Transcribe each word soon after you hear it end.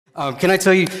Can I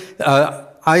tell you,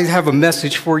 I have a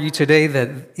message for you today that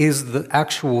is the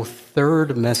actual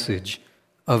third message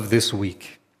of this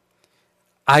week.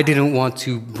 I didn't want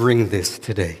to bring this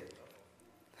today.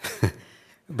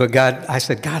 But God, I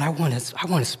said, God, I want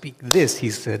to speak this. He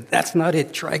said, that's not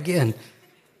it. Try again.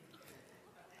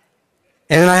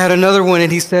 And I had another one, and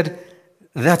he said,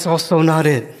 that's also not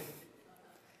it.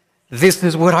 This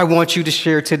is what I want you to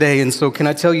share today. And so can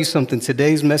I tell you something?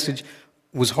 Today's message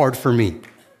was hard for me.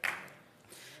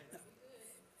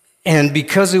 And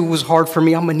because it was hard for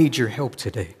me, I'm going to need your help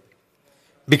today.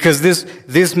 Because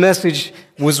this message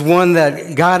was one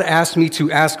that God asked me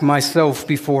to ask myself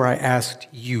before I asked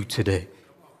you today.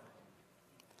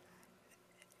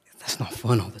 That's not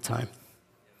fun all the time.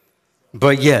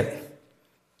 But yet,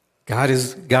 God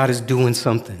is doing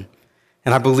something.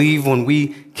 And I believe when we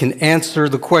can answer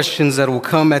the questions that will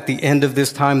come at the end of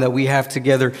this time that we have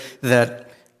together, that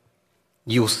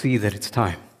you'll see that it's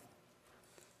time.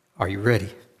 Are you ready?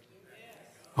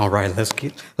 All right,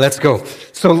 let's go.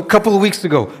 So a couple of weeks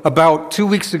ago, about 2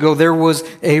 weeks ago, there was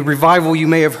a revival. You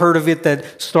may have heard of it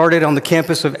that started on the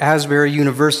campus of Asbury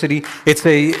University. It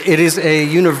is a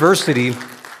university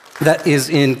that is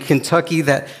in Kentucky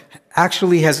that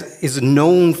actually is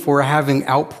known for having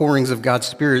outpourings of God's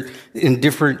Spirit in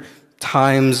different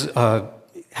times.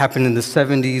 Happened in the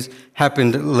 70s,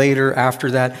 happened later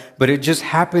after that, but it just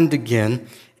happened again.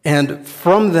 And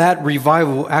from that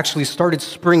revival actually started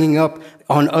springing up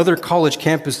on other college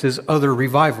campuses, other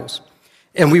revivals.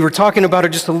 And we were talking about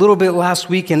it just a little bit last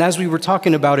week, and as we were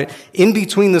talking about it, in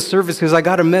between the services, I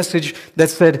got a message that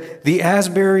said, the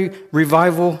Asbury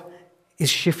revival is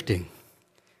shifting.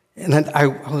 And then I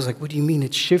was like, what do you mean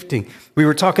it's shifting? We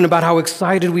were talking about how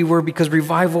excited we were because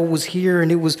revival was here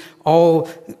and it was all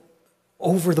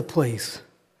over the place.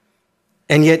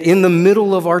 And yet in the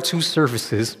middle of our two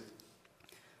services,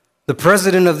 the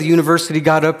president of the university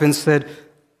got up and said,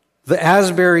 the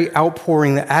Asbury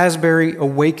outpouring, the Asbury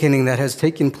awakening that has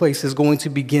taken place is going to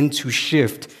begin to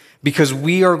shift because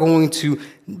we are going to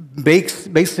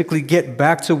basically get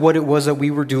back to what it was that we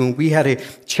were doing. We had a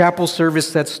chapel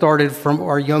service that started from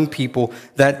our young people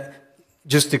that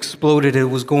just exploded. It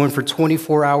was going for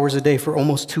 24 hours a day for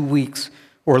almost 2 weeks,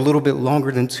 or a little bit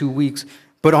longer than 2 weeks.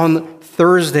 But on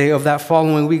Thursday of that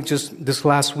following week, just this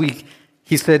last week,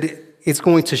 he said it's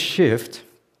going to shift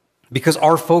because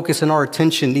our focus and our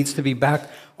attention needs to be back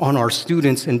on our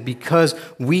students, and because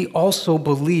we also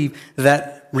believe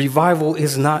that revival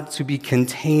is not to be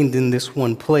contained in this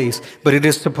one place, but it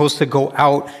is supposed to go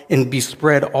out and be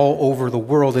spread all over the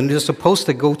world, and it is supposed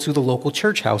to go to the local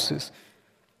church houses.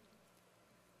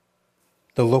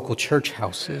 The local church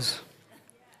houses.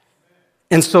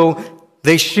 And so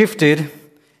they shifted,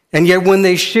 and yet when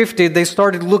they shifted, they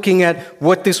started looking at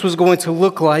what this was going to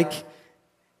look like.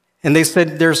 And they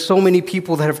said, there's so many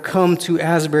people that have come to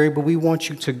Asbury, but we want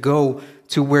you to go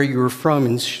to where you're from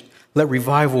and let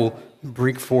revival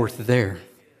break forth there.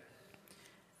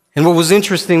 And what was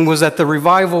interesting was that the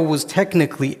revival was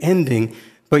technically ending,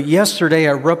 but yesterday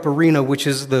at Rupp Arena, which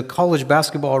is the college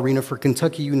basketball arena for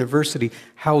Kentucky University,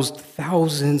 housed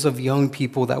thousands of young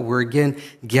people that were again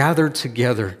gathered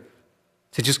together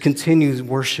to just continue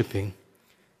worshiping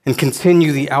and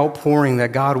continue the outpouring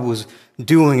that God was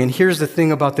doing. And here's the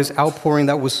thing about this outpouring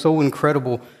that was so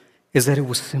incredible is that it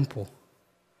was simple.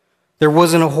 There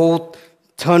wasn't a whole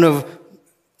ton of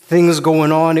things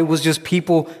going on. It was just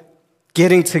people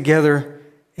getting together.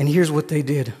 And here's what they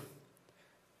did.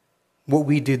 What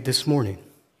we did this morning.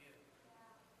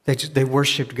 They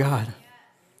worshiped God.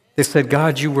 They said,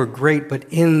 God, you were great. But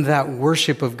in that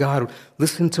worship of God,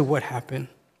 listen to what happened.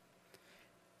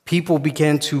 People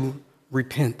began to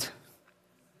repent.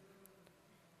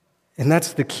 And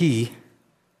that's the key,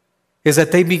 is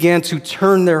that they began to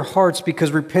turn their hearts,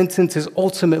 because repentance is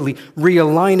ultimately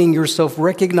realigning yourself,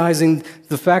 recognizing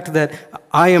the fact that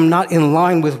I am not in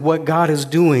line with what God is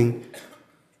doing,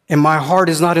 and my heart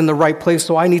is not in the right place,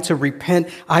 so I need to repent.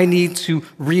 I need to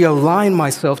realign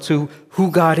myself to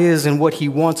who God is and what He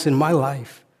wants in my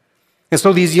life. And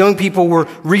so these young people were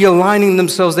realigning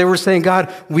themselves. They were saying,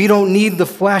 God, we don't need the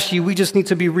flashy. We just need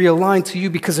to be realigned to you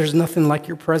because there's nothing like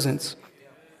your presence.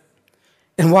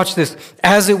 And watch this.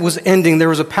 As it was ending, there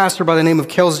was a pastor by the name of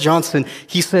Kels Johnson.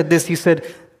 He said this. He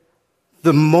said,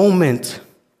 the moment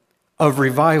of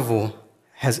revival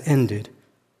has ended,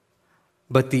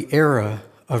 but the era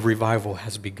of revival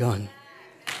has begun.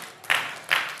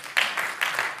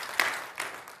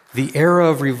 The era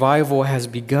of revival has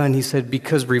begun. He said,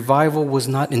 because revival was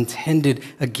not intended,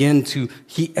 again,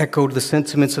 he echoed the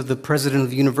sentiments of the president of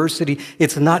the university.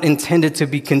 It's not intended to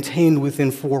be contained within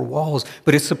four walls,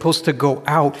 but it's supposed to go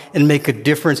out and make a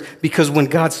difference. Because when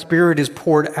God's Spirit is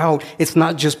poured out, it's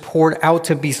not just poured out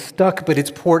to be stuck, but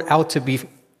it's poured out to be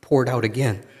poured out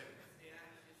again.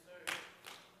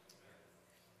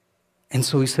 And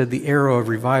so he said, the era of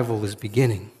revival is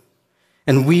beginning.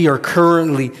 And we are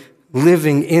currently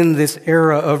living in this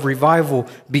era of revival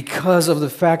because of the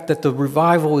fact that the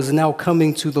revival is now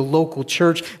coming to the local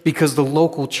church, because the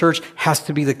local church has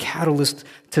to be the catalyst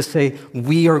to say,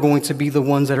 we are going to be the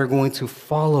ones that are going to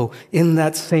follow in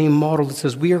that same model that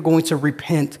says we are going to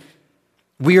repent.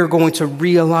 We are going to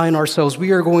realign ourselves.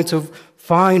 We are going to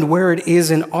find where it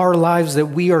is in our lives that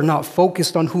we are not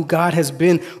focused on who God has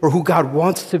been or who God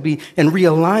wants to be, and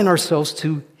realign ourselves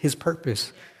to his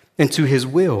purpose and to his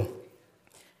will.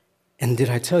 And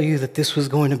did I tell you that this was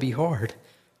going to be hard?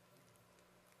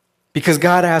 Because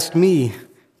God asked me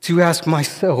to ask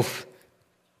myself,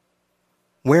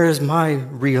 where is my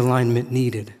realignment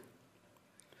needed?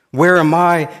 Where am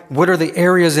I? What are the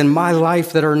areas in my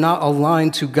life that are not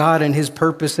aligned to God and his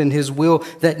purpose and his will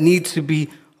that need to be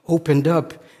opened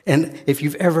up? And if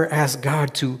you've ever asked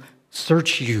God to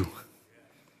search you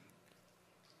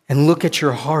and look at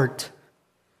your heart,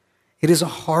 it is a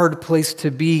hard place to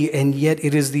be, and yet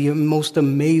it is the most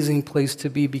amazing place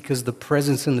to be, because the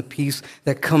presence and the peace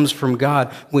that comes from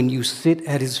God when you sit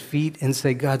at his feet and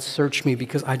say, God, search me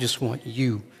because I just want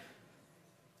you.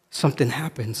 Something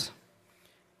happens.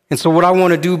 And so what I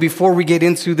want to do before we get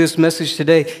into this message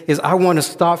today is I want to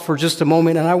stop for just a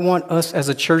moment, and I want us as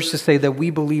a church to say that we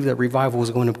believe that revival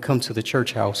is going to come to the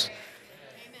church house.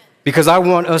 Because I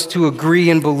want us to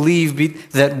agree and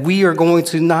believe that we are going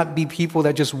to not be people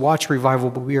that just watch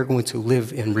revival, but we are going to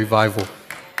live in revival.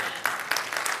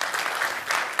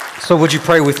 So would you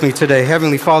pray with me today?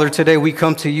 Heavenly Father, today we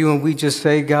come to you and we just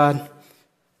say, God,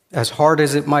 as hard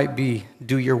as it might be,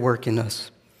 do your work in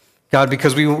us. God,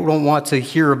 because we don't want to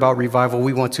hear about revival,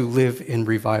 we want to live in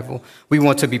revival. We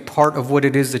want to be part of what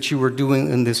it is that you are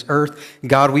doing in this earth.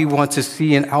 God, we want to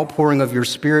see an outpouring of your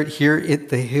Spirit here at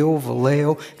the Hill,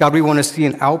 Vallejo. God, we want to see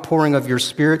an outpouring of your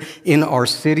Spirit in our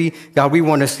city. God, we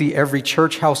want to see every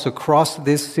church house across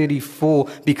this city full,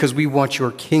 because we want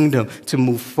your kingdom to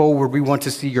move forward. We want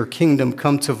to see your kingdom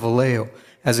come to Vallejo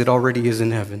as it already is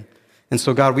in heaven. And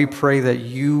so, God, we pray that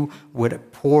you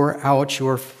would pour out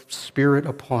your Spirit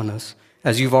upon us,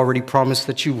 as you've already promised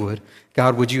that you would.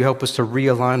 God, would you help us to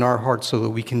realign our hearts so that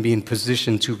we can be in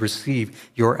position to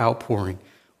receive your outpouring?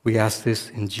 We ask this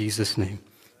in Jesus' name.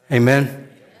 Amen.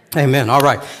 Amen. All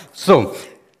right. So,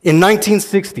 in the late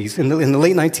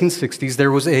 1960s,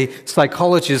 there was a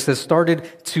psychologist that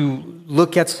started to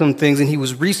look at some things, and he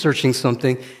was researching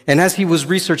something. And as he was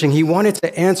researching, he wanted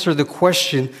to answer the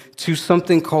question to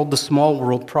something called the small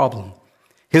world problem.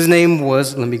 His name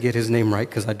was, let me get his name right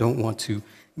because I don't want to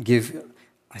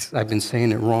I've been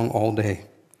saying it wrong all day.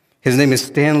 His name is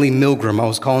Stanley Milgram. I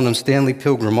was calling him Stanley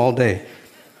Pilgrim all day.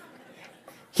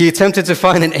 He attempted to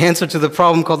find an answer to the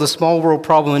problem called the small world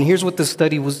problem, and here's what the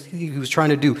study he was trying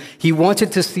to do. He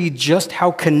wanted to see just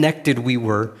how connected we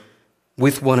were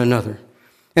with one another.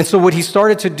 And so what he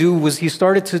started to do was he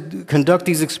started to conduct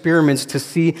these experiments to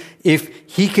see if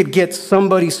he could get some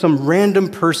random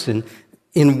person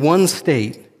in one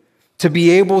state to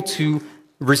be able to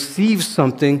receive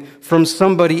something from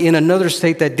somebody in another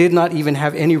state that did not even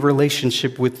have any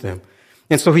relationship with them.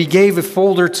 And so he gave a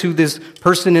folder to this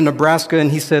person in Nebraska,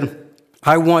 and he said,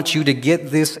 I want you to get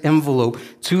this envelope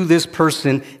to this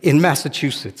person in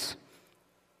Massachusetts.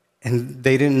 And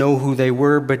they didn't know who they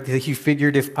were, but he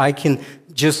figured if I can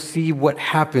just see what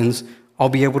happens, I'll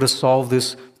be able to solve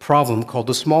this problem called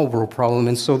the small world problem.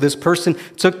 And so this person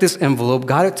took this envelope,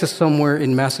 got it to somewhere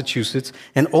in Massachusetts,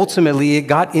 and ultimately it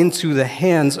got into the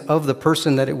hands of the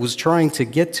person that it was trying to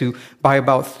get to by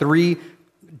about 3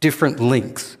 different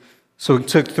links. So it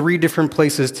took 3 different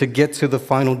places to get to the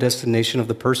final destination of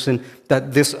the person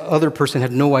that this other person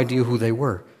had no idea who they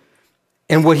were.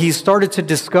 And what he started to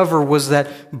discover was that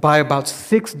by about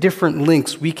 6 different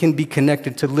links, we can be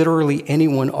connected to literally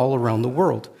anyone all around the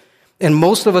world. And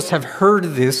most of us have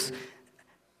heard this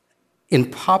in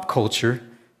pop culture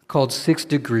called 6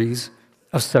 degrees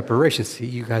of separation. See,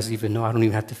 you guys even know, I don't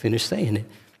even have to finish saying it.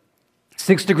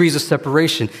 6 degrees of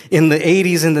separation. In the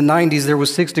 80s and the 90s, there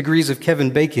was 6 degrees of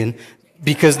Kevin Bacon,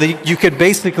 because you could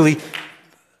basically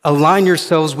align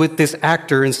yourselves with this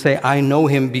actor and say, I know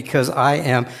him because I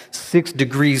am 6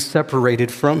 degrees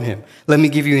separated from him. Let me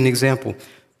give you an example.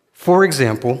 For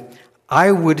example,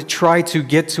 I would try to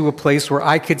get to a place where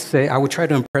I could say, I would try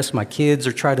to impress my kids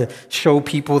or try to show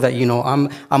people that,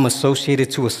 I'm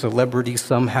associated to a celebrity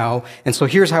somehow. And so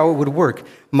here's how it would work.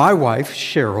 My wife,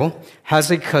 Cheryl, has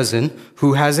a cousin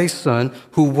who has a son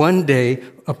who one day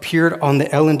appeared on the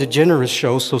Ellen DeGeneres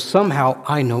show, so somehow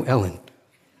I know Ellen.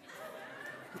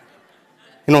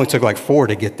 It only took like 4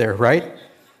 to get there, right?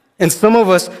 And some of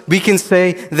us, we can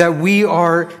say that we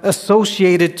are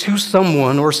associated to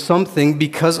someone or something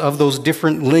because of those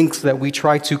different links that we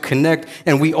try to connect,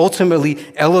 and we ultimately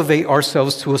elevate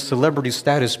ourselves to a celebrity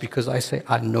status because I say,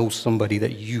 I know somebody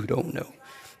that you don't know,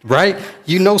 right?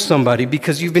 You know somebody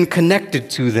because you've been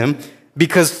connected to them,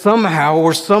 because somehow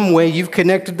or some way you've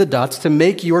connected the dots to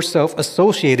make yourself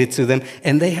associated to them,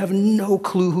 and they have no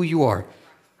clue who you are.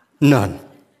 None.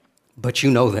 But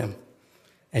you know them,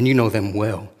 and you know them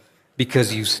well.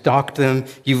 Because you've stalked them,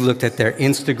 you've looked at their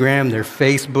Instagram, their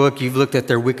Facebook, you've looked at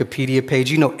their Wikipedia page,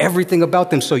 you know everything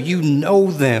about them, so you know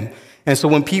them. And so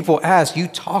when people ask, you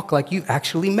talk like you've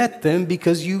actually met them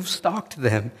because you've stalked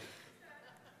them.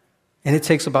 And it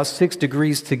takes about 6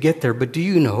 degrees to get there. But do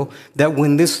you know that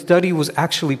when this study was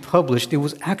actually published, it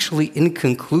was actually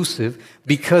inconclusive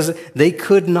because they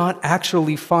could not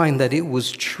actually find that it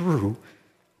was true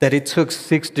that it took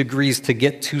 6 degrees to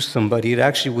get to somebody. It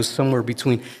actually was somewhere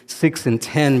between 6 and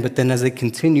 10, but then as they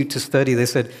continued to study, they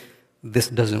said, this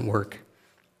doesn't work.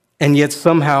 And yet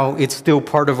somehow it's still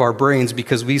part of our brains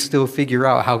because we still figure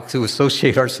out how to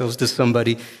associate ourselves to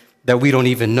somebody that we don't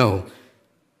even know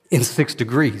in 6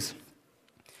 degrees.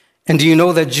 And do you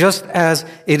know that just as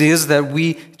it is that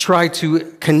we try to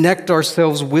connect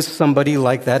ourselves with somebody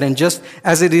like that, and just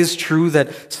as it is true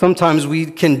that sometimes we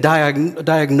can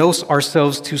diagnose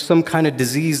ourselves to some kind of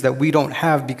disease that we don't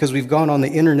have because we've gone on the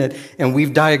internet and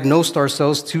we've diagnosed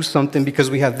ourselves to something because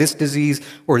we have this disease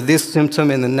or this symptom,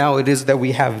 and then now it is that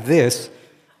we have this.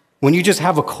 When you just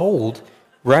have a cold,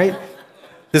 right?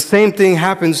 The same thing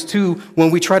happens too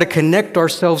when we try to connect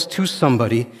ourselves to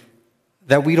somebody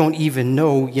that we don't even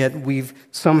know, yet we've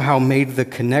somehow made the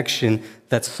connection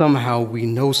that somehow we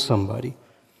know somebody.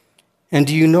 And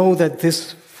do you know that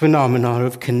this phenomenon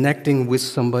of connecting with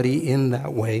somebody in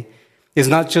that way is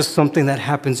not just something that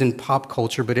happens in pop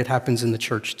culture, but it happens in the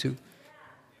church too?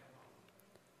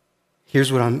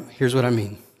 Here's what I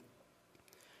mean.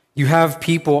 You have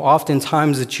people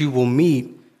oftentimes that you will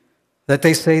meet that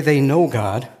they say they know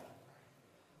God,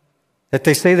 that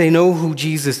they say they know who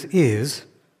Jesus is,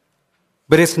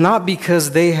 but it's not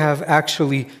because they have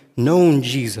actually known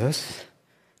Jesus,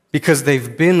 because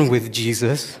they've been with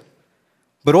Jesus,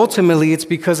 but ultimately it's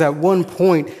because at one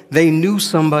point they knew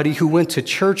somebody who went to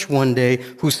church one day,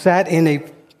 who sat in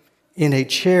a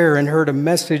chair and heard a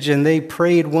message, and they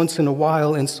prayed once in a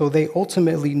while, and so they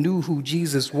ultimately knew who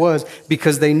Jesus was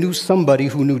because they knew somebody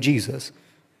who knew Jesus.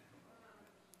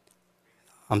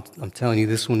 I'm telling you,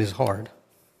 this one is hard.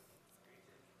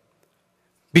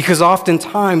 Because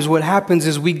oftentimes what happens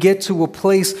is we get to a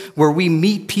place where we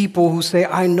meet people who say,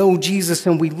 I know Jesus,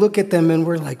 and we look at them and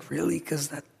we're like, really? Because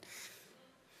that,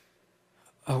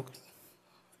 oh,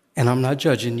 and I'm not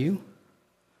judging you.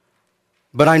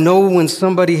 But I know when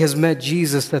somebody has met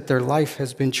Jesus that their life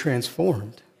has been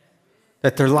transformed,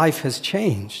 that their life has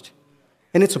changed.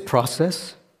 And it's a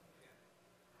process.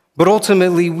 But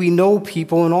ultimately we know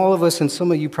people, and all of us, and some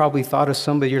of you probably thought of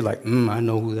somebody, you're like, I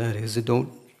know who that is.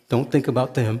 Don't think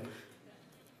about them.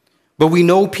 But we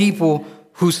know people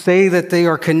who say that they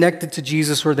are connected to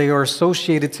Jesus or they are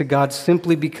associated to God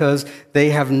simply because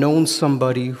they have known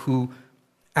somebody who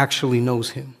actually knows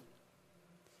him.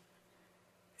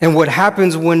 And what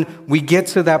happens when we get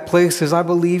to that place is I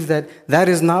believe that that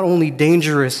is not only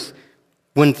dangerous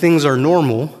when things are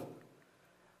normal,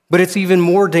 but it's even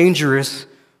more dangerous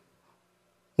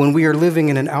when we are living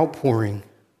in an outpouring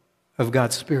of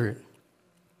God's Spirit.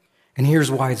 And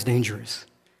here's why it's dangerous.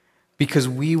 Because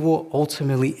we will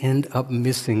ultimately end up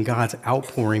missing God's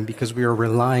outpouring because we are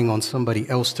relying on somebody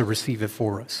else to receive it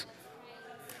for us.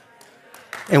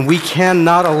 And we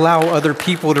cannot allow other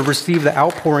people to receive the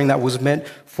outpouring that was meant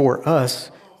for us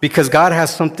because God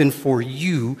has something for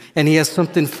you and he has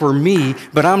something for me,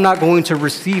 but I'm not going to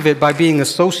receive it by being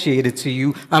associated to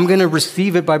you. I'm going to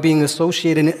receive it by being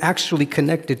associated and actually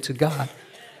connected to God.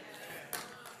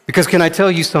 Because can I tell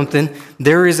you something?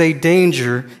 There is a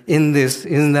danger in this,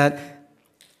 in that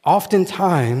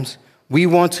oftentimes we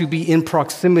want to be in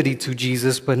proximity to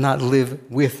Jesus but not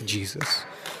live with Jesus.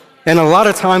 And a lot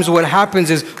of times what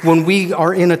happens is when we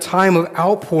are in a time of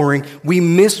outpouring, we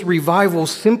miss revival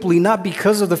simply not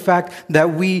because of the fact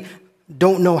that we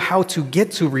don't know how to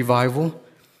get to revival,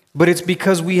 but it's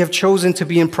because we have chosen to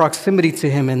be in proximity to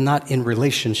him and not in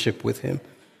relationship with him.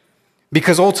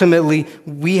 Because ultimately,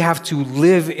 we have to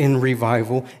live in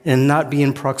revival and not be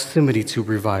in proximity to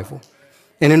revival.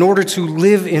 And in order to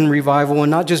live in revival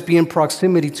and not just be in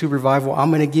proximity to revival, I'm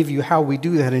going to give you how we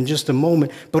do that in just a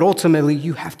moment. But ultimately,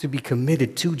 you have to be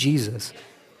committed to Jesus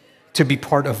to be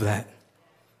part of that.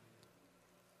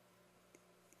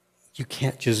 You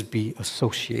can't just be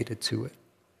associated to it.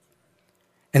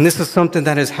 And this is something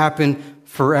that has happened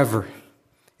forever.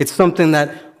 It's something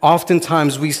that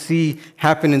oftentimes we see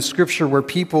happen in Scripture where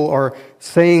people are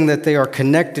saying that they are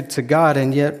connected to God,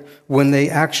 and yet when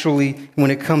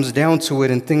it comes down to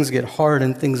it and things get hard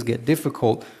and things get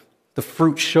difficult, the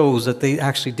fruit shows that they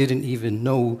actually didn't even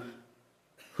know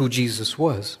who Jesus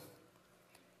was.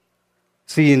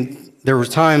 See, there were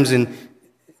times in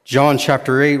John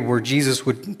chapter 8 where Jesus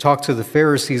would talk to the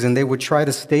Pharisees and they would try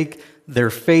to stake their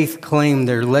faith claim,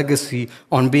 their legacy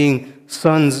on being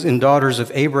sons and daughters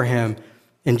of Abraham.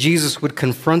 And Jesus would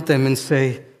confront them and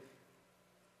say,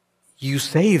 you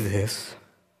say this,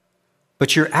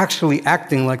 but you're actually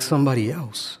acting like somebody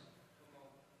else.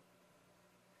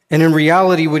 And in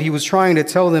reality, what he was trying to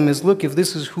tell them is, look, if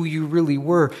this is who you really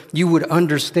were, you would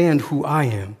understand who I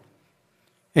am.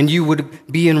 And you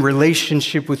would be in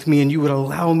relationship with me, and you would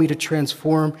allow me to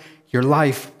transform your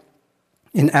life.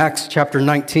 In Acts chapter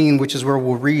 19, which is where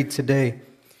we'll read today,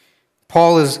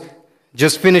 Paul is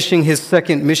just finishing his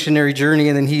second missionary journey,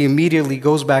 and then he immediately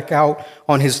goes back out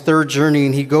on his third journey,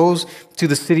 and he goes to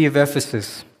the city of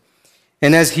Ephesus.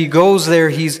 And as he goes there,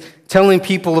 he's telling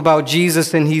people about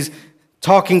Jesus, and he's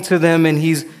talking to them, and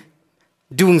he's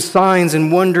doing signs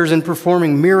and wonders and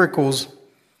performing miracles.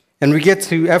 And we get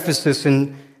to Ephesus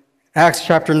in Acts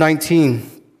chapter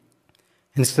 19,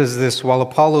 and it says this: while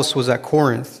Apollos was at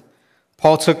Corinth,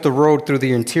 Paul took the road through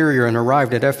the interior and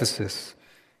arrived at Ephesus.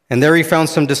 And there he found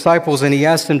some disciples, and he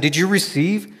asked them, did you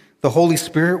receive the Holy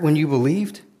Spirit when you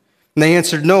believed? And they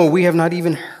answered, no, we have not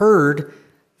even heard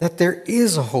that there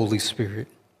is a Holy Spirit.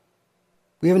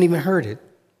 We haven't even heard it.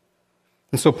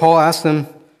 And so Paul asked them,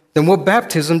 then what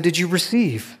baptism did you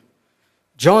receive?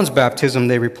 John's baptism,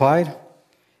 they replied.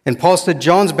 And Paul said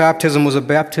John's baptism was a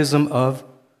baptism of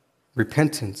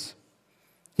repentance.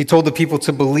 He told the people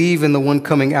to believe in the one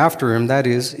coming after him, that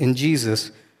is, in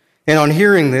Jesus. And on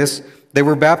hearing this, they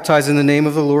were baptized in the name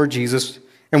of the Lord Jesus.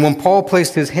 And when Paul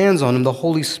placed his hands on them, the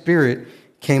Holy Spirit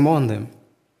came on them.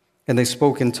 And they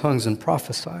spoke in tongues and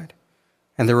prophesied.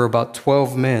 And there were about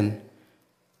 12 men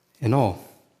in all.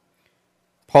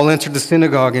 Paul entered the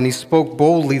synagogue, and he spoke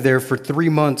boldly there for 3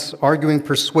 months, arguing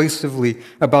persuasively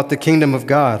about the kingdom of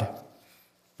God.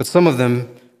 But some of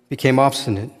them became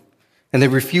obstinate, and they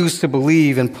refused to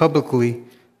believe and publicly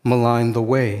maligned the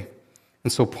way.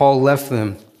 And so Paul left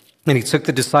them, and he took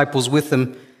the disciples with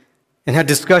him and had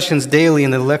discussions daily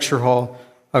in the lecture hall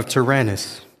of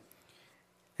Tyrannus.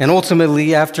 And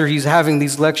ultimately, after he's having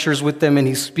these lectures with them and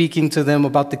he's speaking to them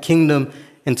about the kingdom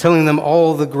and telling them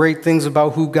all the great things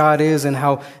about who God is and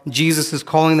how Jesus is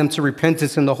calling them to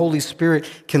repentance and the Holy Spirit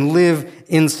can live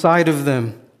inside of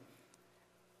them,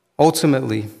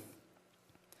 ultimately,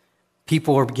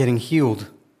 people are getting healed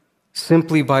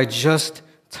simply by just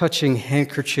touching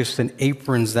handkerchiefs and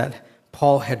aprons that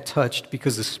Paul had touched,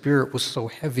 because the Spirit was so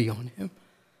heavy on him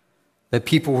that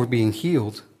people were being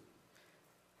healed.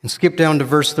 And skip down to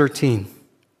verse 13,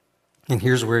 and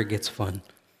here's where it gets fun.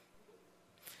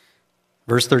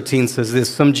 Verse 13 says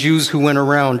this: some Jews who went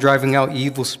around driving out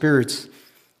evil spirits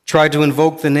tried to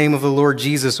invoke the name of the Lord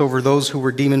Jesus over those who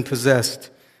were demon-possessed.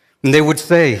 And they would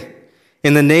say,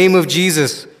 in the name of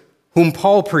Jesus, whom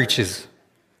Paul preaches,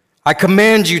 I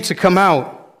command you to come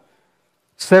out.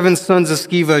 7 sons of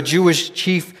Sceva, a Jewish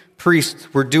chief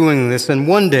priest, were doing this. And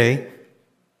one day,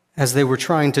 as they were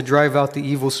trying to drive out the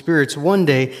evil spirits, one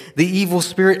day the evil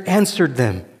spirit answered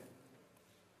them.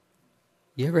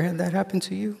 You ever had that happen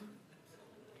to you?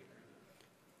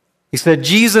 He said,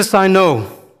 Jesus I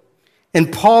know,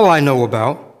 and Paul I know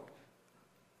about,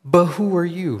 but who are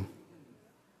you?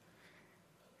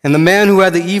 And the man who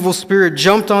had the evil spirit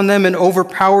jumped on them and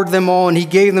overpowered them all, and he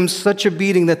gave them such a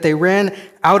beating that they ran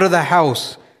out of the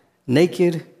house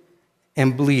naked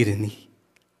and bleeding.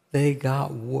 They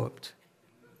got whooped.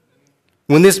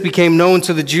 When this became known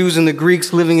to the Jews and the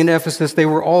Greeks living in Ephesus, they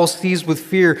were all seized with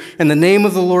fear, and the name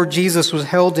of the Lord Jesus was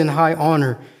held in high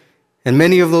honor. And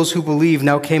many of those who believed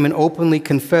now came and openly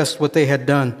confessed what they had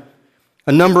done.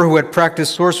 A number who had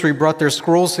practiced sorcery brought their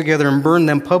scrolls together and burned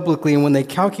them publicly. And when they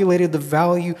calculated the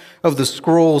value of the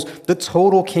scrolls, the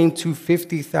total came to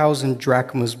 50,000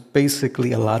 drachmas,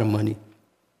 basically a lot of money.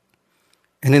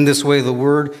 And in this way, the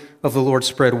word of the Lord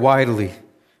spread widely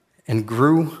and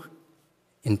grew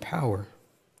in power.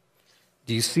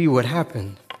 Do you see what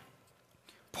happened?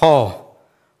 Paul,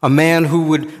 a man who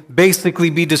would basically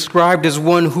be described as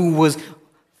one who was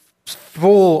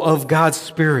full of God's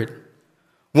Spirit.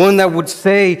 One that would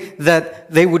say that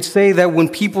they would say that when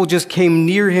people just came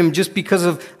near him, just because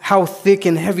of how thick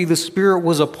and heavy the Spirit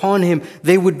was upon him,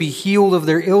 they would be healed of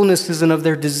their illnesses and of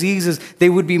their diseases. They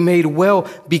would be made well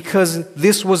because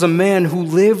this was a man who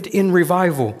lived in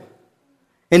revival.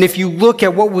 And if you look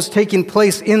at what was taking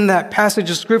place in that passage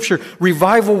of Scripture,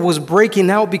 revival was breaking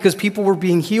out because people were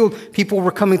being healed. People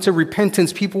were coming to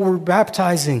repentance. People were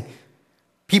baptizing.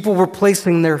 People were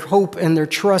placing their hope and their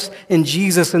trust in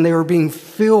Jesus, and they were being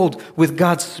filled with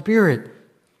God's Spirit.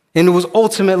 And it was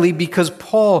ultimately because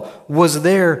Paul was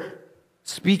there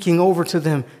speaking over to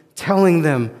them, telling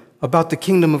them about the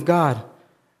kingdom of God.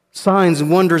 Signs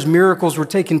and wonders, miracles were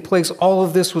taking place. All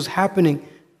of this was happening.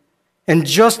 And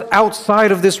just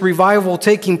outside of this revival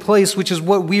taking place, which is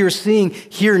what we are seeing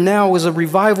here now, is a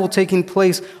revival taking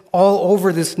place all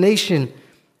over this nation.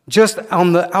 Just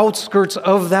on the outskirts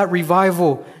of that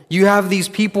revival, you have these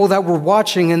people that were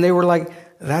watching and they were like,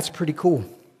 that's pretty cool.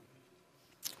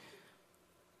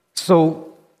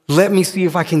 So let me see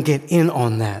if I can get in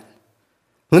on that.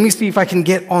 Let me see if I can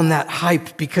get on that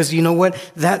hype, because you know what?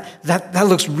 That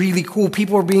looks really cool.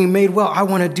 People are being made well. I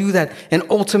want to do that. And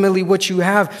ultimately what you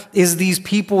have is these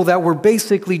people that were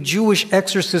basically Jewish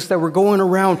exorcists that were going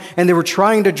around and they were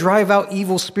trying to drive out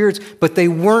evil spirits, but they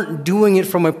weren't doing it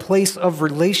from a place of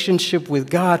relationship with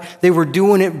God. They were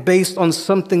doing it based on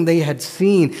something they had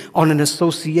seen, on an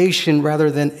association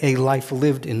rather than a life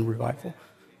lived in revival.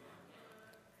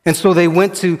 And so they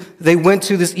went to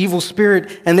this evil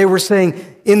spirit and they were saying,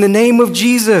 in the name of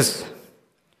Jesus,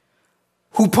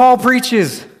 who Paul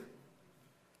preaches,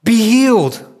 be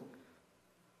healed.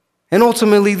 And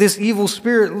ultimately this evil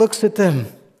spirit looks at them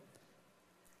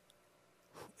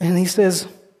and he says,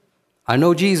 I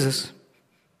know Jesus.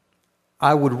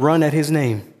 I would run at his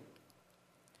name.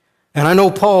 And I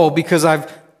know Paul because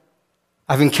I've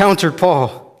encountered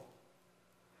Paul.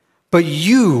 But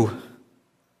you,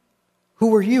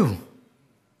 who are you?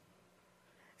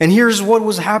 And here's what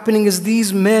was happening is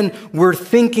these men were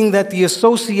thinking that the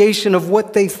association of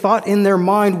what they thought in their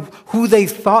mind, who they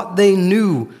thought they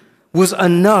knew, was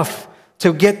enough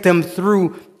to get them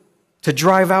through, to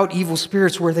drive out evil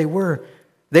spirits where they were.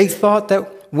 They thought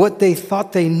that what they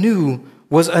thought they knew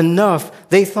was enough.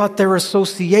 They thought their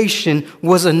association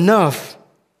was enough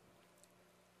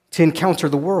to encounter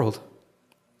the world.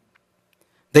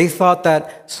 They thought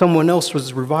that someone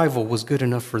else's revival was good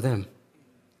enough for them.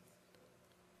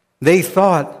 They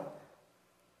thought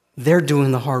they're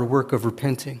doing the hard work of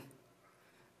repenting.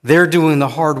 They're doing the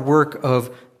hard work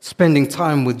of spending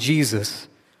time with Jesus.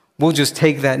 We'll just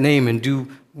take that name and do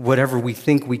whatever we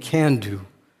think we can do.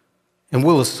 And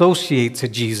we'll associate to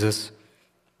Jesus,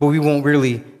 but we won't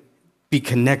really be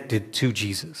connected to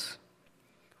Jesus.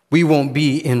 We won't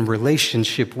be in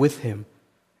relationship with him.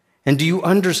 And do you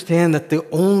understand that the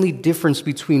only difference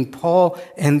between Paul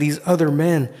and these other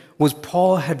men was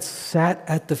Paul had sat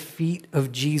at the feet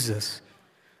of Jesus.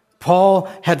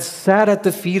 Paul had sat at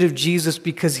the feet of Jesus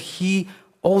because he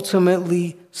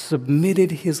ultimately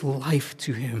submitted his life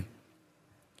to him.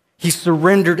 He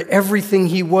surrendered everything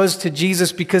he was to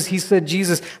Jesus because he said,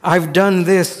 Jesus, I've done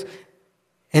this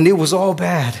and it was all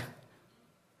bad.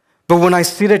 But when I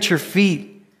sit at your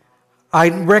feet, I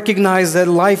recognize that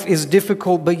life is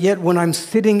difficult, but yet when I'm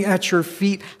sitting at your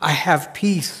feet, I have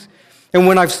peace. And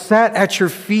when I've sat at your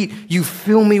feet, you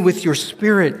fill me with your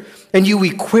Spirit and you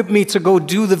equip me to go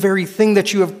do the very thing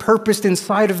that you have purposed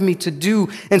inside of me to do.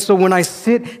 And so when I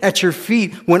sit at your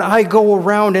feet, when I go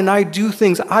around and I do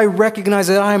things, I recognize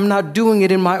that I am not doing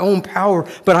it in my own power,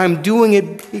 but I'm doing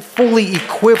it fully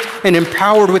equipped and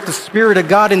empowered with the Spirit of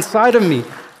God inside of me.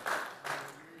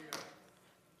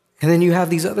 And then you have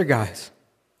these other guys.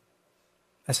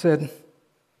 I said,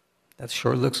 that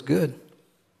sure looks good.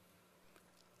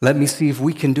 Let me see if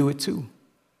we can do it too.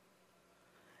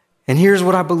 And here's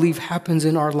what I believe happens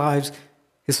in our lives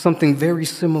is something very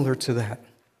similar to that.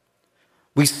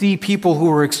 We see people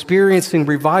who are experiencing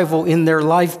revival in their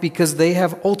life because they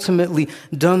have ultimately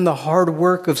done the hard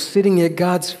work of sitting at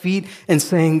God's feet and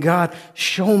saying, God,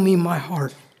 show me my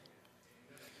heart.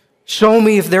 Show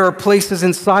me if there are places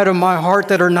inside of my heart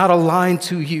that are not aligned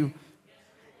to you,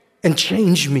 and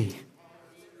change me.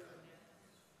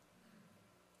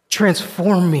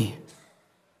 Transform me.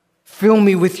 Fill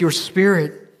me with your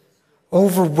Spirit.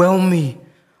 Overwhelm me.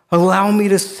 Allow me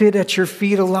to sit at your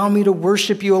feet. Allow me to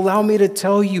worship you. Allow me to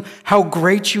tell you how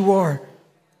great you are.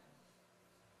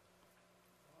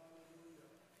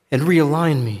 And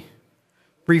realign me.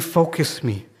 Refocus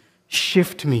me.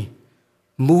 Shift me.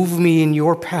 Move me in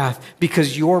your path,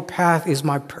 because your path is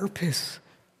my purpose.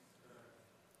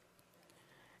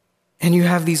 And you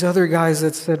have these other guys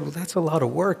that said, well, that's a lot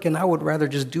of work, and I would rather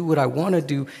just do what I want to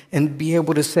do and be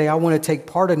able to say I want to take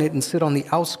part in it and sit on the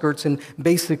outskirts and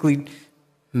basically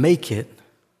make it.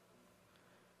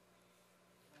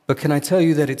 But can I tell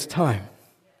you that it's time?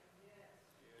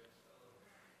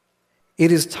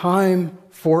 It is time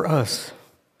for us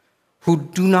who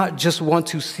do not just want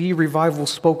to see revival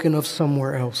spoken of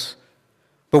somewhere else,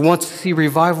 but want to see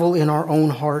revival in our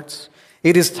own hearts.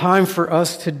 It is time for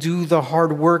us to do the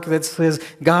hard work that says,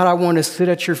 God, I want to sit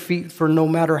at your feet for no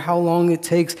matter how long it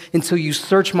takes until you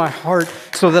search my heart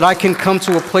so that I can come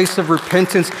to a place of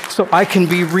repentance, so I can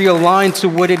be realigned to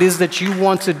what it is that you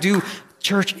want to do.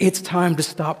 Church, it's time to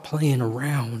stop playing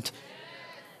around.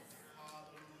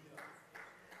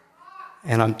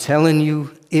 And I'm telling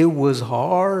you, it was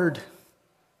hard.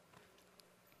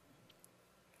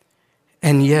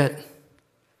 And yet,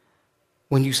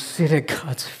 when you sit at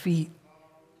God's feet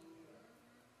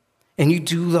and you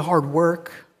do the hard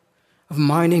work of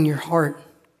minding your heart,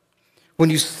 when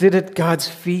you sit at God's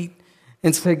feet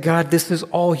and say, God, this is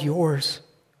all yours.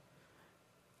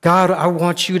 God, I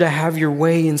want you to have your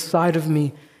way inside of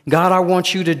me. God, I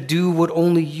want you to do what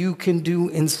only you can do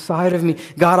inside of me.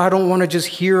 God, I don't want to just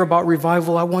hear about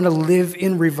revival. I want to live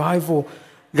in revival.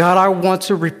 God, I want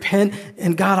to repent.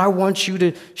 And God, I want you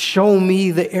to show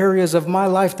me the areas of my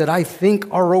life that I think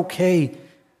are okay.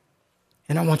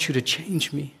 And I want you to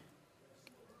change me.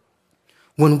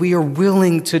 When we are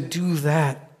willing to do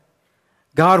that,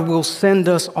 God will send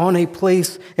us on a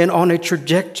place and on a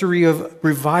trajectory of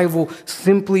revival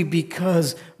simply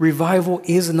because revival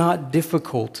is not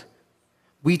difficult.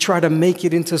 We try to make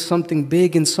it into something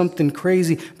big and something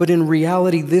crazy, but in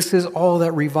reality, this is all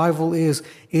that revival is.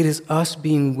 It is us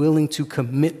being willing to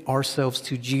commit ourselves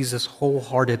to Jesus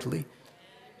wholeheartedly.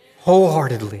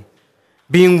 Wholeheartedly.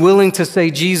 Being willing to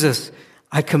say, Jesus,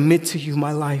 I commit to you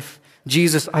my life.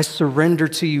 Jesus, I surrender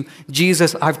to you.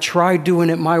 Jesus, I've tried doing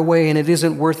it my way and it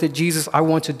isn't worth it. Jesus, I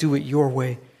want to do it your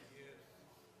way.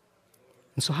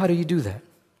 And so how do you do that?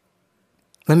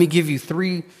 Let me give you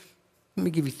three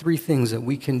things that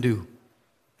we can do.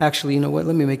 Actually, you know what?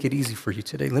 Let me make it easy for you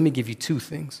today. Let me give you 2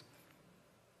 things.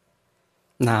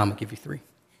 Nah, I'm going to give you 3.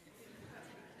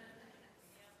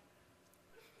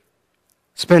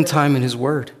 Spend time in his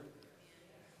word.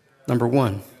 Number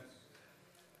 1.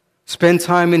 Spend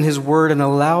time in his word and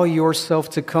allow yourself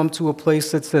to come to a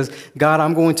place that says, God,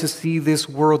 I'm going to see this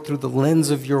world through the lens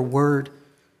of your word.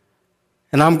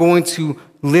 And I'm going to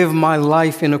live my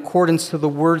life in accordance to the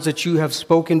words that you have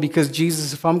spoken, because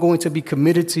Jesus, if I'm going to be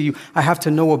committed to you, I have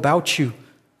to know about you.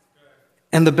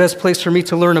 And the best place for me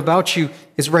to learn about you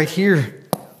is right here.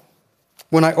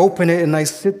 When I open it and I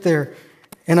sit there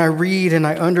and I read and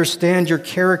I understand your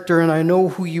character and I know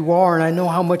who you are and I know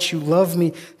how much you love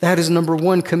me, that is number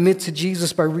 1. Commit to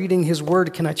Jesus by reading his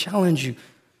word. Can I challenge you?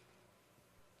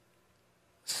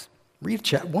 Read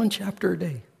 1 chapter a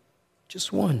day,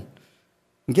 just 1.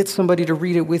 And get somebody to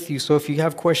read it with you so if you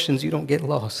have questions, you don't get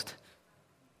lost.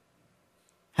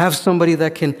 Have somebody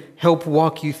that can help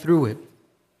walk you through it.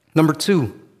 Number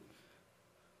 2,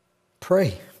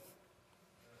 pray.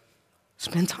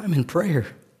 Spend time in prayer.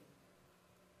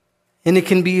 And it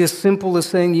can be as simple as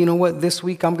saying, you know what, this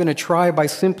week I'm going to try by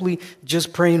simply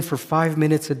just praying for 5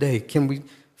 minutes a day. Can we?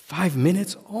 5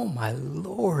 minutes? Oh, my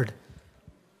Lord.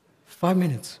 5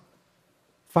 minutes.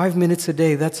 5 minutes a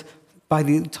day. That's by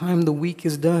the time the week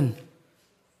is done.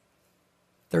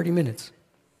 30 minutes.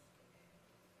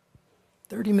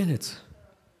 30 minutes.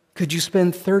 Could you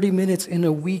spend 30 minutes in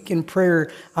a week in prayer?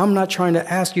 I'm not trying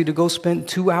to ask you to go spend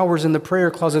 2 hours in the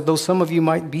prayer closet, though some of you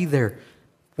might be there.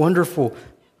 Wonderful.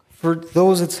 For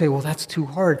those that say, well, that's too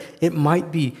hard, it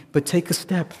might be, but take a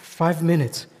step, 5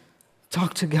 minutes.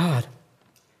 Talk to God.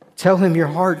 Tell him your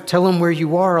heart. Tell him where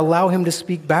you are. Allow him to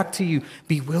speak back to you.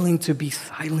 Be willing to be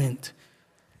silent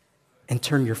and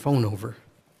turn your phone over.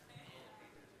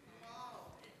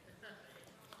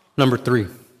 Number 3,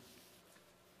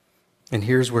 and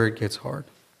here's where it gets hard.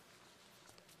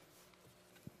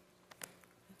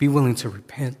 Be willing to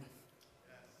repent.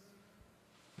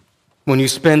 When you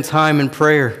spend time in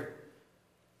prayer,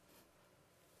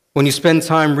 when you spend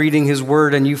time reading his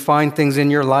word and you find things in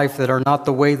your life that are not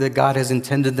the way that God has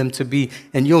intended them to be,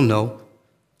 and you'll know.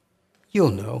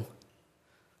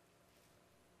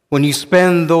 When you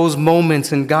spend those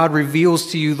moments and God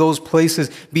reveals to you those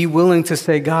places, be willing to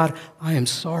say, God, I am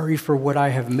sorry for what I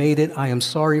have made it. I am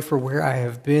sorry for where I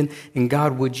have been. And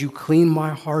God, would you clean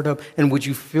my heart up and would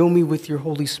you fill me with your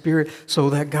Holy Spirit so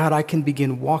that, God, I can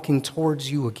begin walking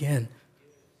towards you again.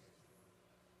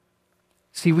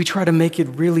 See, we try to make it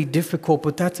really difficult,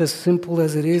 but that's as simple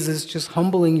as it is. It's just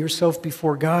humbling yourself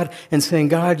before God and saying,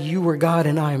 God, you are God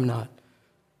and I am not.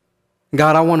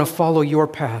 God, I want to follow your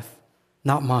path,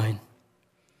 not mine.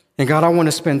 And God, I want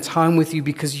to spend time with you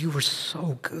because you are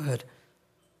so good.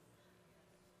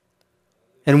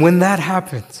 And when that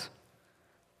happens,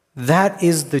 that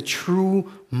is the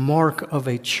true mark of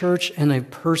a church and a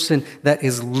person that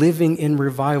is living in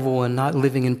revival and not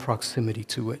living in proximity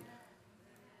to it.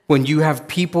 When you have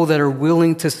people that are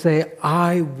willing to say,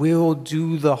 I will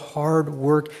do the hard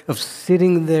work of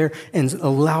sitting there and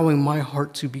allowing my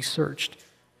heart to be searched.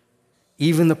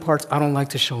 Even the parts I don't like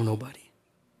to show nobody.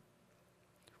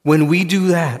 When we do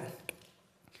that,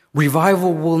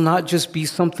 revival will not just be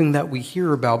something that we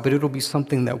hear about, but it'll be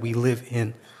something that we live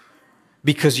in.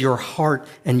 Because your heart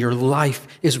and your life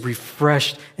is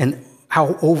refreshed and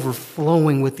out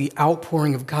overflowing with the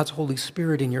outpouring of God's Holy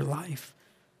Spirit in your life.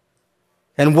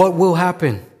 And what will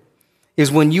happen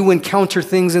is when you encounter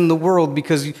things in the world,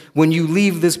 because when you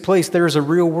leave this place, there is a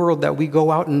real world that we go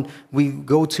out and we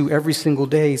go to every single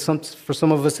day. For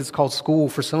some of us, it's called school.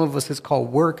 For some of us, it's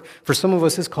called work. For some of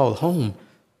us, it's called home.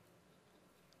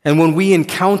 And when we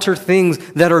encounter things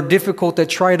that are difficult, that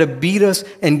try to beat us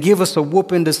and give us a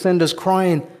whooping to send us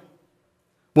crying,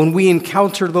 when we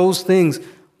encounter those things,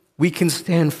 we can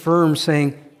stand firm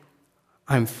saying,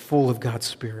 I'm full of God's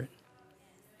Spirit.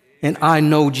 And I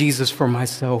know Jesus for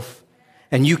myself.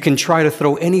 And you can try to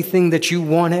throw anything that you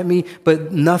want at me,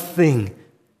 but nothing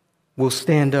will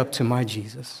stand up to my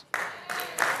Jesus.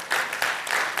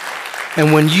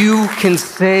 And when you can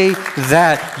say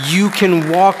that, you can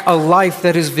walk a life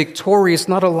that is victorious,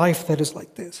 not a life that is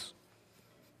like this.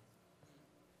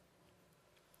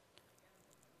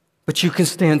 But you can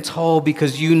stand tall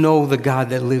because you know the God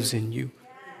that lives in you.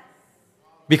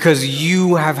 Because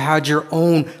you have had your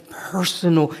own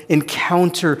personal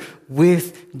encounter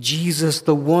with Jesus,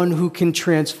 the one who can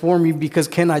transform you. Because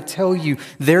can I tell you,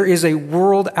 there is a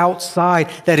world outside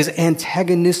that is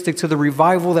antagonistic to the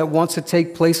revival that wants to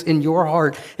take place in your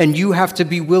heart. And you have to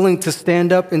be willing to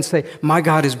stand up and say, my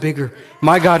God is bigger.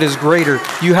 My God is greater.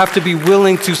 You have to be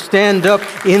willing to stand up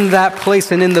in that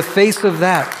place and in the face of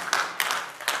that.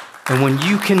 And when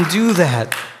you can do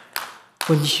that,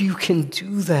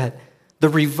 the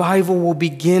revival will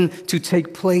begin to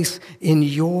take place in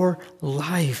your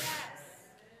life.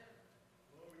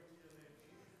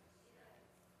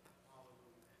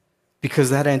 Because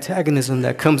that antagonism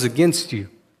that comes against you,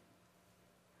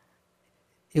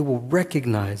 it will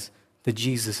recognize the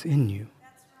Jesus in you.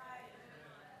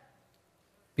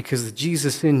 Because the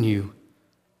Jesus in you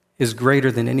is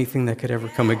greater than anything that could ever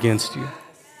come against you.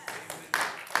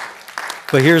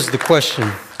 But here's the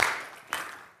question.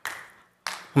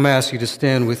 I'm going to ask you to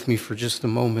stand with me for just a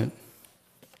moment.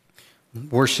 The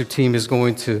worship team is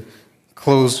going to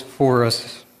close for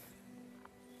us.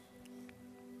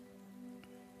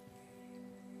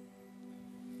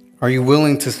 Are you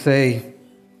willing to say,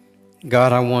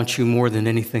 God, I want you more than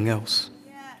anything else?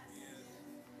 Yes.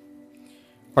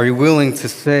 Are you willing to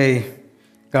say,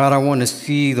 God, I want to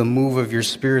see the move of your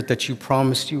Spirit that you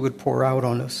promised you would pour out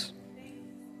on us?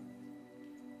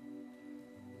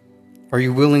 Are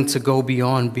you willing to go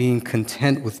beyond being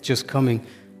content with just coming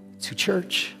to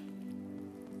church?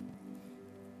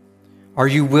 Are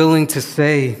you willing to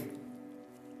say,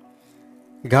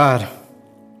 God,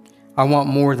 I want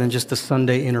more than just a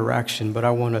Sunday interaction, but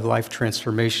I want a life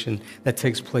transformation that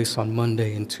takes place on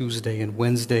Monday and Tuesday and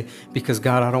Wednesday, because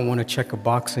God, I don't want to check a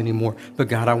box anymore, but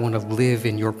God, I want to live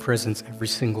in your presence every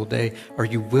single day. Are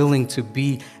you willing to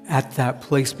be at that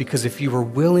place? Because if you are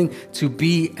willing to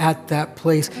be at that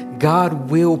place, God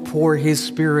will pour his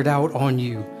Spirit out on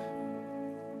you.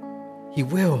 He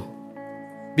will.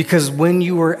 Because when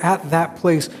you are at that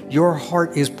place, your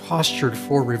heart is postured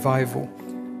for revival.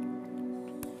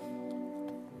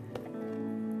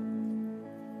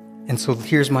 And so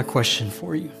here's my question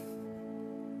for you.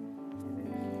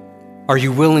 Are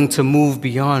you willing to move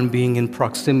beyond being in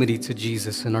proximity to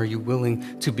Jesus? And are you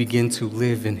willing to begin to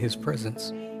live in his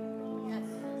presence?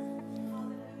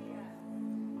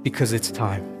 Because it's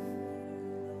time.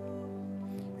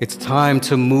 It's time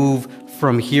to move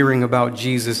from hearing about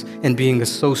Jesus and being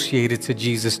associated to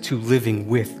Jesus to living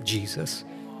with Jesus.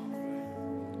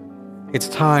 It's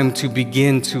time to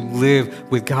begin to live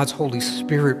with God's Holy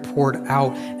Spirit poured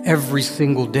out every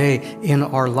single day in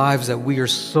our lives, that we are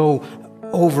so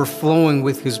overflowing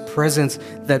with his presence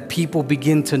that people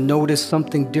begin to notice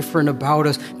something different about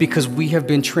us, because we have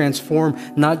been transformed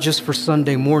not just for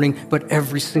Sunday morning, but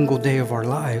every single day of our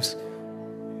lives.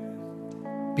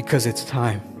 Because it's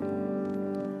time.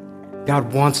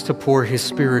 God wants to pour his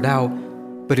Spirit out,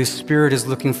 but His Spirit is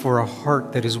looking for a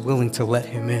heart that is willing to let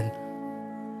Him in.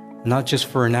 Not just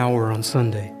for an hour on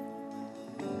Sunday,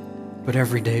 but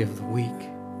every day of the week.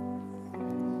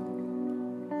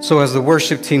 So as the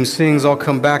worship team sings, I'll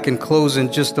come back and close in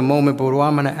just a moment. But what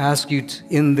I'm going to ask you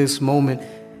in this moment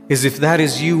is, if that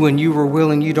is you and you were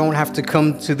willing, you don't have to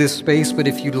come to this space, but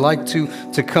if you'd like to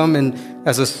come and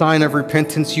as a sign of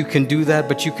repentance, you can do that,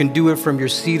 but you can do it from your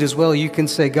seat as well. You can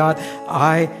say, God,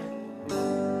 I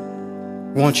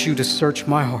want you to search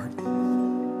my heart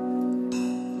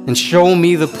and show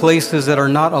me the places that are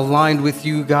not aligned with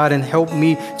you, God, and help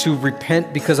me to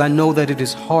repent, because I know that it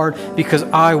is hard, because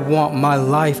I want my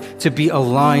life to be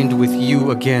aligned with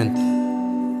you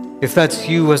again. If that's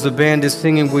you, as the band is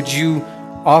singing, would you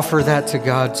offer that to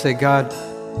God? Say, God,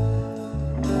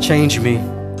 change me,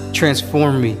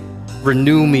 transform me,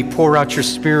 renew me, pour out your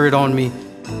Spirit on me.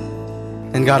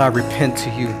 And God, I repent to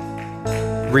you.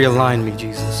 Realign me,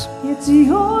 Jesus. It's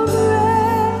your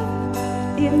breath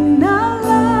in our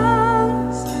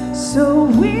lungs, so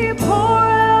we pour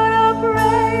out our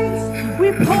praise.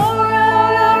 We pour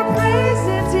out our praise.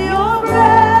 It's your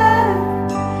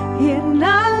breath in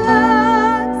our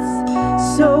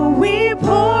lungs, so we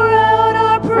pour out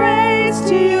our praise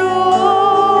to you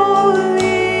only.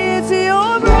 It's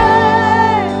your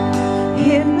breath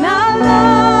in our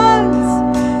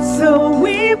lungs, so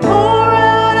we pour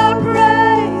out our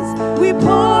praise. We pour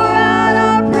out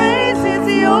our praise. It's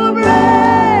your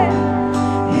breath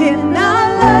in our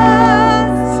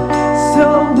lungs,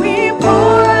 so we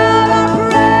pour out our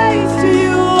praise to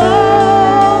you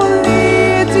only.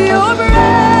 It's your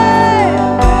breath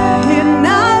in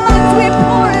our lungs. We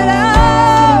pour it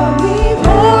out. We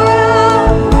pour out.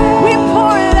 We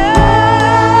pour it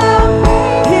out.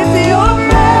 It's your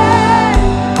breath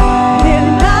in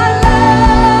our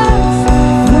lungs.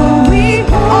 So we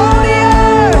on the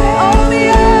earth, on the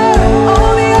earth,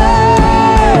 on the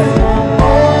earth,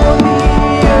 on the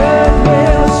earth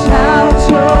will shout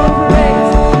your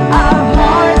praise. Our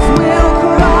hearts will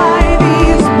cry,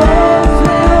 these bones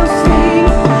will sing,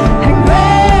 and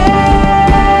great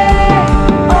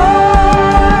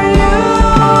are you,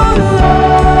 Lord.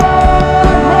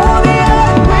 All the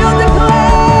earth will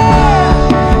declare,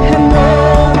 and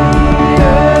all the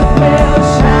earth will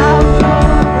shout your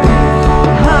praise.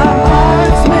 Our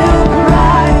hearts will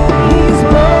cry, these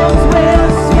bones will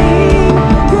sing,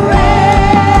 great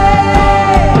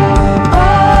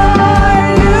are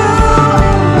you.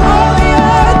 All the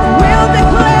earth will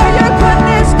declare your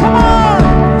goodness. Come on.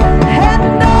 And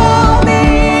all the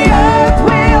earth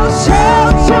will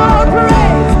shout your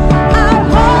praise. Our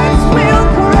hearts will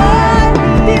cry,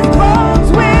 these bones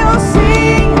will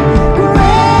sing,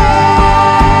 great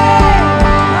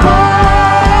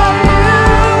are you,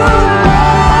 Lord.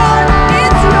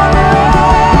 It's your breath.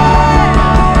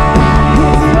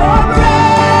 It's your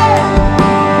breath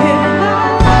in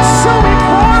our, so we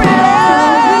pour it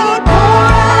out. Pour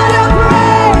out your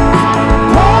praise.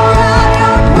 Pour out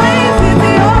your praise. It's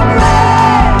your breath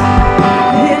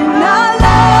in our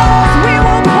lungs. We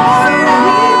will pour it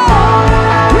out.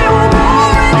 We will pour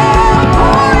it out.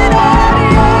 Pour it out.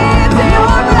 It's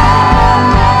your breath in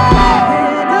our lungs.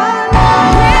 In our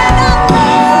lungs.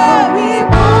 We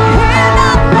in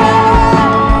our lungs.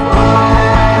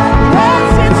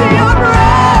 Yes, it's your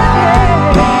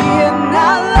breath in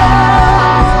our lungs.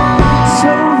 So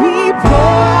we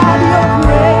pour out your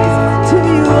praise to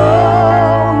you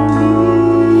only.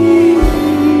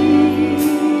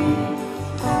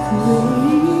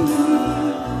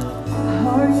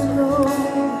 Are you Lord?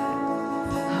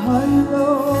 Are you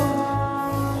Lord?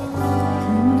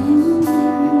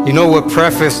 You know what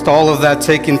prefaced all of that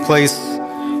taking place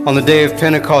on the day of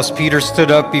Pentecost? Peter stood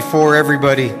up before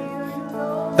everybody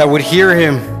that would hear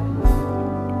him.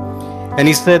 And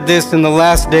he said this: in the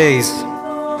last days,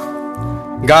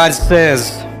 God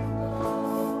says,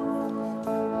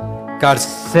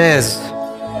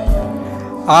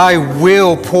 I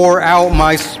will pour out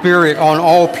my Spirit on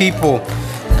all people.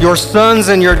 Your sons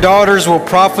and your daughters will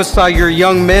prophesy, your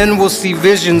young men will see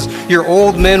visions, your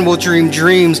old men will dream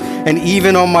dreams, and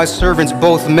even on my servants,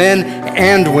 both men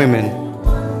and women,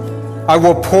 I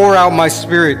will pour out my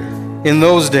Spirit in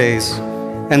those days,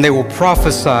 and they will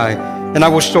prophesy. And I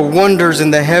will show wonders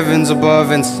in the heavens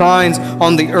above and signs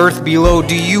on the earth below.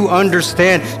 Do you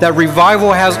understand that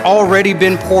revival has already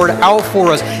been poured out for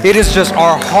us? It is just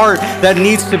our heart that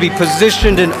needs to be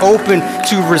positioned and open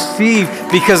to receive,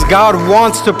 because God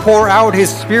wants to pour out His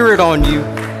Spirit on you.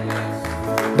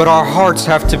 But our hearts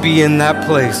have to be in that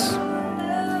place.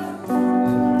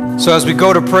 So as we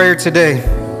go to prayer today,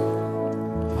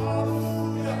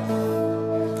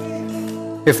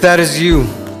 if that is you,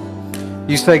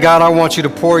 You say, God, I want you to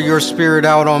pour your Spirit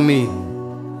out on me.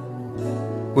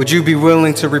 Would you be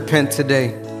willing to repent today?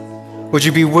 Would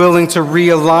you be willing to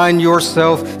realign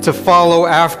yourself to follow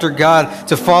after God,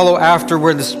 to follow after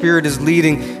where the Spirit is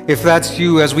leading? If that's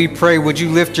you, as we pray, would you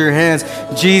lift your hands?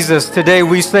 Jesus, today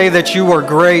we say that you are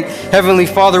great. Heavenly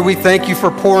Father, we thank you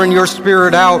for pouring your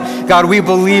Spirit out. God, we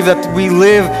believe that we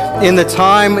live in the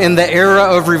time, in the era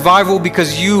of revival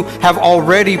because you have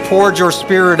already poured your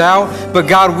Spirit out. But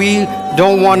God, we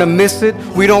don't want to miss it.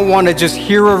 We don't want to just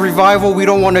hear a revival. We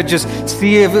don't want to just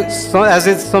see it as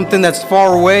it's something that's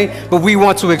far away, but we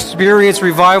want to experience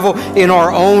revival in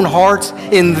our own hearts,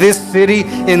 in this city,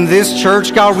 in this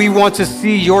church. God, we want to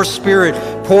see your Spirit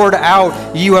poured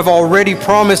out. You have already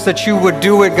promised that you would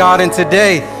do it, God, and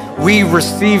today we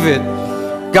receive it.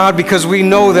 God, because we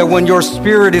know that when your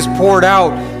Spirit is poured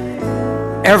out,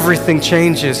 everything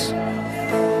changes.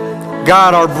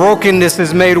 God, our brokenness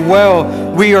is made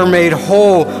well. We are made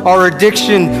whole. Our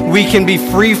addiction, we can be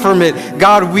free from it.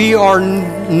 God, we are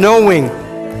knowing.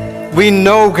 We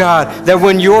know, God, that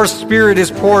when your Spirit is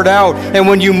poured out and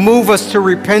when you move us to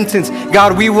repentance,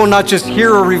 God, we will not just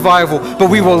hear a revival,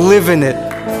 but we will live in it.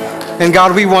 And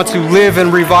God, we want to live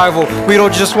in revival. We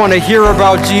don't just want to hear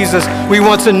about Jesus. We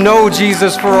want to know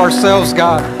Jesus for ourselves,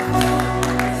 God.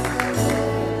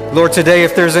 Lord, today,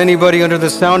 if there's anybody under the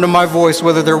sound of my voice,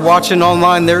 whether they're watching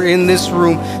online, they're in this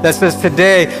room, that says,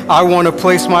 today, I want to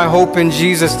place my hope in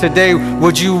Jesus. Today,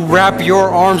 would you wrap your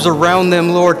arms around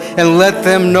them, Lord, and let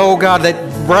them know, God, that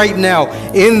right now,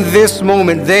 in this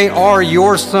moment, they are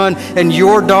your son and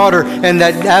your daughter, and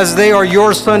that as they are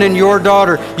your son and your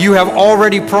daughter, you have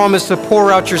already promised to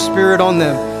pour out your Spirit on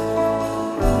them.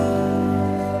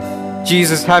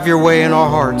 Jesus, have your way in our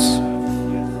hearts.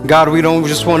 God, we don't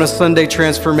just want a Sunday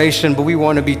transformation, but we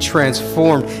want to be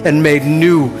transformed and made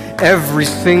new every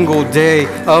single day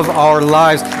of our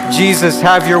lives. Jesus,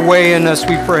 have your way in us,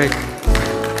 we pray.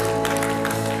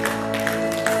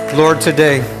 Lord,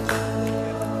 today,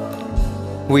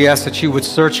 we ask that you would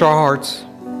search our hearts.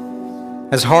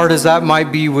 As hard as that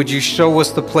might be, would you show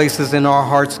us the places in our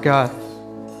hearts, God,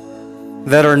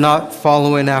 that are not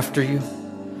following after you?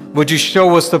 Would you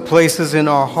show us the places in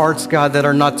our hearts, God, that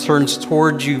are not turned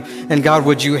toward you? And God,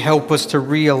 would you help us to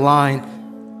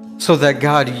realign so that,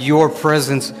 God, your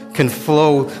presence can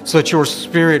flow, so that your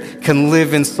Spirit can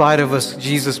live inside of us,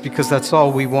 Jesus, because that's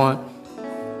all we want.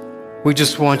 We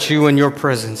just want you and your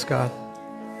presence, God.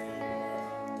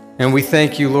 And we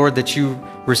thank you, Lord, that you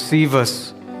receive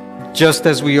us just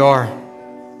as we are,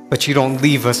 but you don't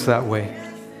leave us that way.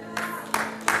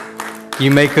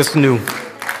 You make us new.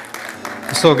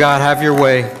 So God, have your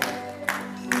way.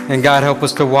 And God, help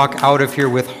us to walk out of here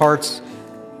with hearts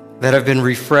that have been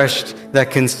refreshed,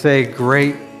 that can say,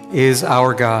 great is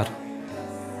our God.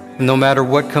 And no matter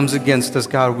what comes against us,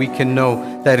 God, we can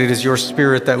know that it is your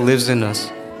Spirit that lives in us.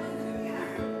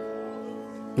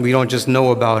 We don't just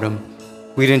know about him.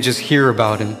 We didn't just hear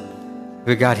about him.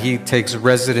 But God, he takes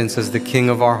residence as the King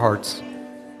of our hearts.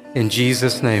 In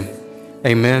Jesus' name,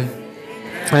 amen.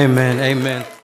 Amen. Amen.